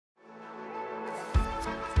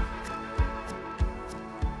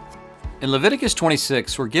In Leviticus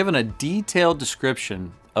 26, we're given a detailed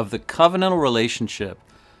description of the covenantal relationship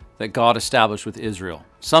that God established with Israel,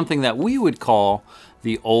 something that we would call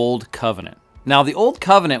the Old Covenant. Now, the Old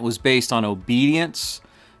Covenant was based on obedience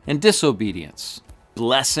and disobedience,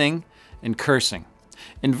 blessing and cursing.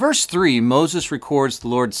 In verse 3, Moses records the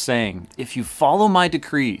Lord saying, "If you follow my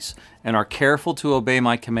decrees and are careful to obey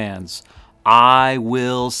my commands, I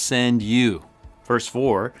will send you." Verse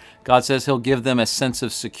 4, God says he'll give them a sense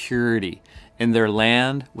of security in their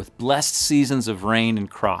land with blessed seasons of rain and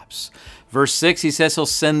crops. Verse 6, he says he'll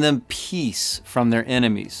send them peace from their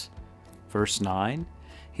enemies. Verse 9,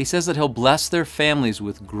 he says that he'll bless their families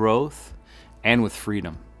with growth and with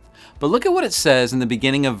freedom. But look at what it says in the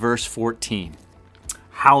beginning of verse 14.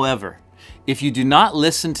 "However, if you do not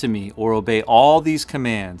listen to me or obey all these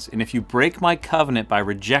commands, and if you break my covenant by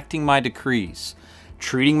rejecting my decrees,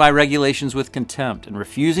 treating my regulations with contempt, and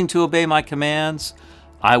refusing to obey my commands,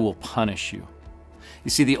 I will punish you." You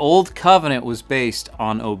see, the Old Covenant was based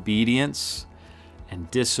on obedience and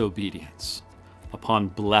disobedience, upon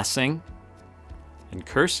blessing and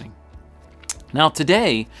cursing. Now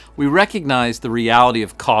today, we recognize the reality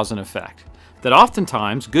of cause and effect, that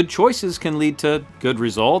oftentimes good choices can lead to good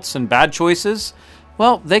results, and bad choices,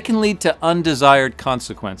 well, they can lead to undesired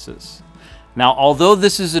consequences. Now, although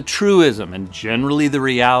this is a truism and generally the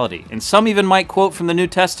reality, and some even might quote from the New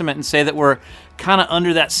Testament and say that we're kind of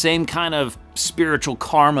under that same kind of spiritual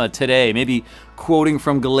karma today, maybe quoting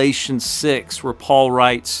from Galatians 6, where Paul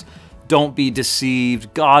writes, "Don't be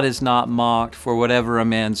deceived, God is not mocked, for whatever a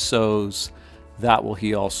man sows, that will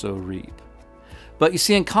he also reap." But you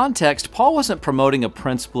see, in context, Paul wasn't promoting a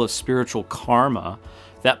principle of spiritual karma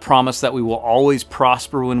that promised that we will always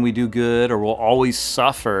prosper when we do good or will always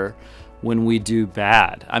suffer when we do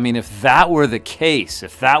bad. I mean, if that were the case,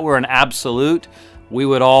 if that were an absolute, we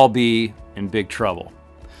would all be in big trouble.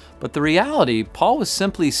 But the reality, Paul was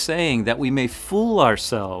simply saying that we may fool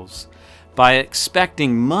ourselves by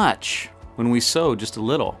expecting much when we sow just a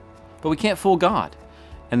little. But we can't fool God.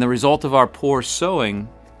 And the result of our poor sowing,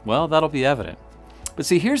 well, that'll be evident. But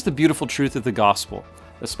see, here's the beautiful truth of the gospel,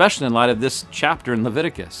 especially in light of this chapter in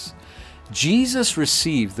Leviticus. Jesus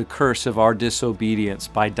received the curse of our disobedience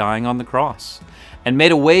by dying on the cross and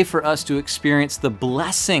made a way for us to experience the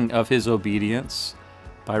blessing of his obedience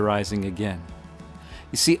by rising again.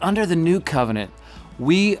 You see, under the new covenant,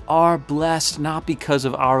 we are blessed not because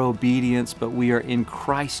of our obedience, but we are in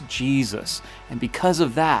Christ Jesus. And because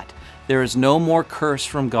of that, there is no more curse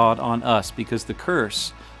from God on us, because the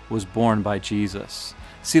curse was borne by Jesus.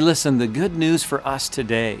 See, listen, the good news for us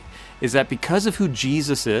today is that because of who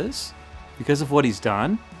Jesus is, because of what he's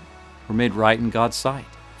done, we're made right in God's sight.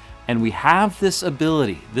 And we have this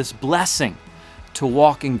ability, this blessing, to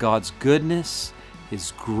walk in God's goodness,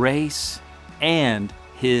 his grace, and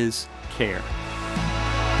his care.